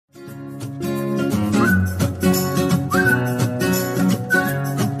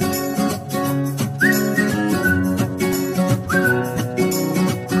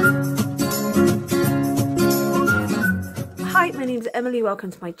everybody,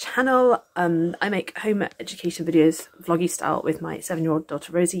 welcome to my channel. I make home education videos, vloggy style, with my 7-year-old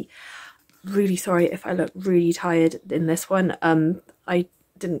daughter Rosie. Really sorry if I look really tired in this one. I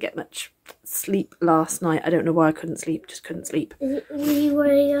didn't get much sleep last night. I don't know why I couldn't sleep, just couldn't sleep. Were you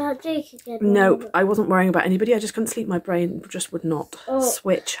worrying about Jake again? No, I wasn't worrying about anybody, I just couldn't sleep. My brain just would not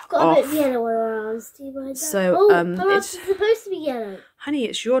switch off. Got a bit of yellow around. Do you mind that? So, it's supposed to be yellow. Honey,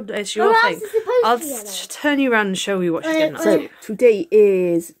 it's your thing. I'll turn you around and show you what she's getting up to. So today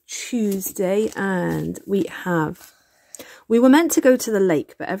is Tuesday and we were meant to go to the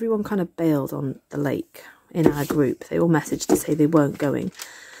lake, but everyone kind of bailed on the lake in our group. They all messaged to say they weren't going.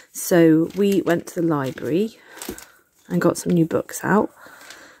 So we went to the library and got some new books out.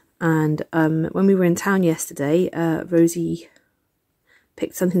 And when we were in town yesterday, Rosie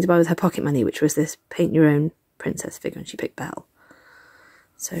picked something to buy with her pocket money, which was this paint your own princess figure, and she picked Belle.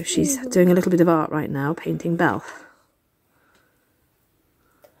 So she's doing a little bit of art right now, painting Belle.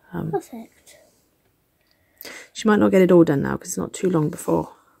 Perfect. She might not get it all done now because it's not too long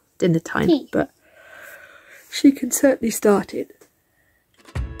before dinner time, but she can certainly start it.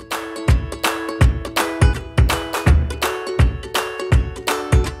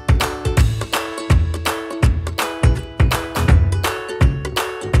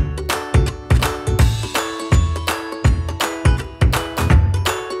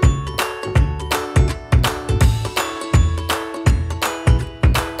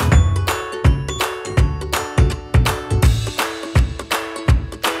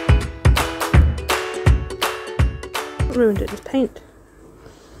 Ruined it with paint.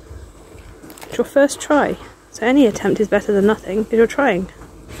 It's your first try, so any attempt is better than nothing because you're trying.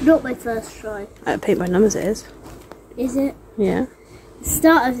 Not my first try. Paint by numbers it is. Is it? Yeah. The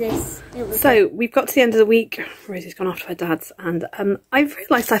start of this. So we've got to the end of the week. Rosie's gone off to her dad's, and I've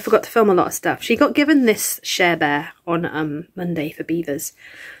realised I forgot to film a lot of stuff. She got given this share bear on Monday for beavers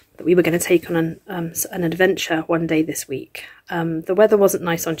that we were going to take on an adventure one day this week. The weather wasn't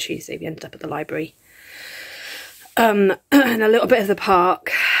nice on Tuesday. We ended up at the library. And a little bit of the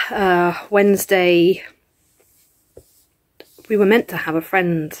park. Wednesday, we were meant to have a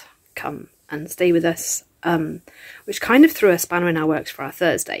friend come and stay with us, which kind of threw a spanner in our works for our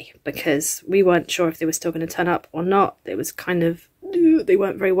Thursday, because we weren't sure if they were still going to turn up or not. It was kind of, they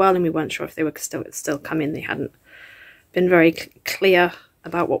weren't very well, and we weren't sure if they were still coming. They hadn't been very clear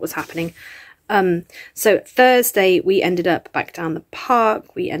about what was happening. So Thursday we ended up back down the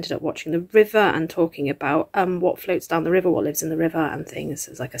park. We ended up watching the river and talking about what floats down the river, what lives in the river and things.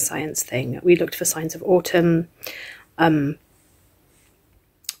 It's like a science thing. We looked for signs of autumn. As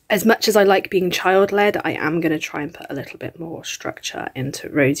much as I like being child-led, I am going to try and put a little bit more structure into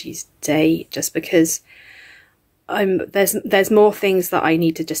Rosie's day, just because there's more things that I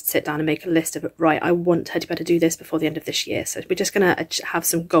need to just sit down and make a list of. Right, I want her to be able to do this before the end of this year, so we're just going to have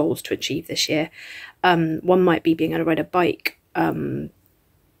some goals to achieve this year. One might be being able to ride a bike,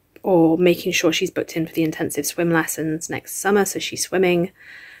 or making sure she's booked in for the intensive swim lessons next summer, so she's swimming.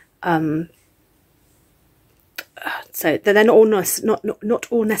 So they're not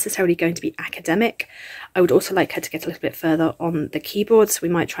all necessarily going to be academic. I would also like her to get a little bit further on the keyboard, so we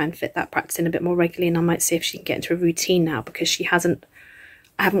might try and fit that practice in a bit more regularly, and I might see if she can get into a routine now, because I haven't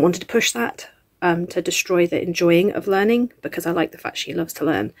wanted to push that to destroy the enjoying of learning, because I like the fact she loves to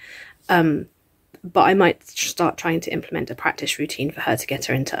learn. But I might start trying to implement a practice routine for her to get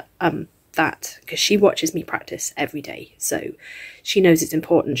her into that, because she watches me practice every day, so she knows it's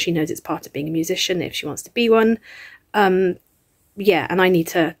important. She knows it's part of being a musician if she wants to be one. Yeah, and I need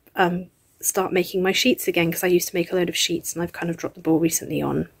to start making my sheets again, because I used to make a load of sheets and I've kind of dropped the ball recently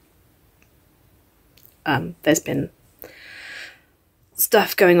on. There's been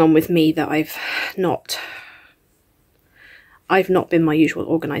stuff going on with me that I've not been my usual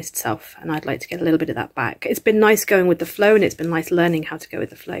organised self, and I'd like to get a little bit of that back. It's been nice going with the flow, and it's been nice learning how to go with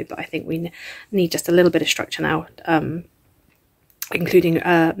the flow, but I think we need just a little bit of structure now, including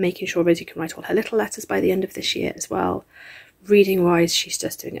making sure Rosie can write all her little letters by the end of this year as well. Reading wise, she's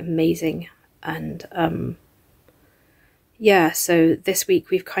just doing amazing. And yeah, so this week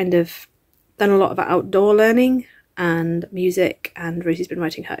we've kind of done a lot of outdoor learning and music, and Rosie's been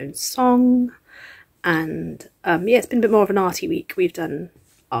writing her own song. And yeah, it's been a bit more of an arty week. We've done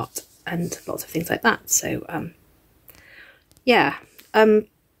art and lots of things like that. So yeah,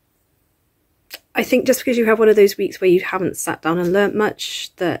 I think just because you have one of those weeks where you haven't sat down and learnt much,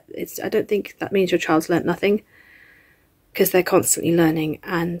 I don't think that means your child's learnt nothing, because they're constantly learning.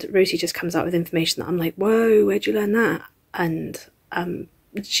 And Rosie just comes out with information that I'm like, whoa, where'd you learn that? And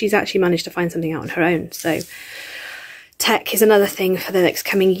she's actually managed to find something out on her own. So tech is another thing for the next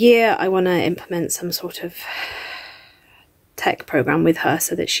coming year. I want to implement some sort of tech program with her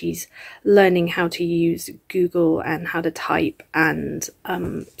so that she's learning how to use Google and how to type and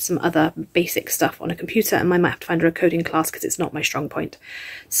some other basic stuff on a computer, and I might have to find her a coding class because it's not my strong point.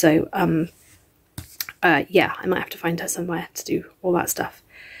 So yeah, I might have to find her somewhere to do all that stuff.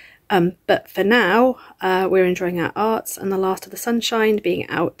 But for now, we're enjoying our arts and the last of the sunshine being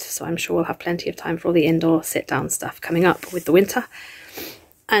out, so I'm sure we'll have plenty of time for all the indoor sit-down stuff coming up with the winter.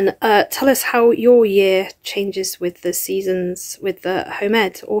 And tell us how your year changes with the seasons, with the home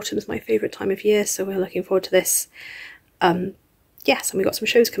ed. Autumn's my favourite time of year, so we're looking forward to this. Yes, and we've got some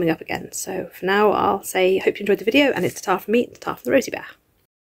shows coming up again. So for now, I'll say hope you enjoyed the video, and it's ta from me, ta from the Rosie Bear.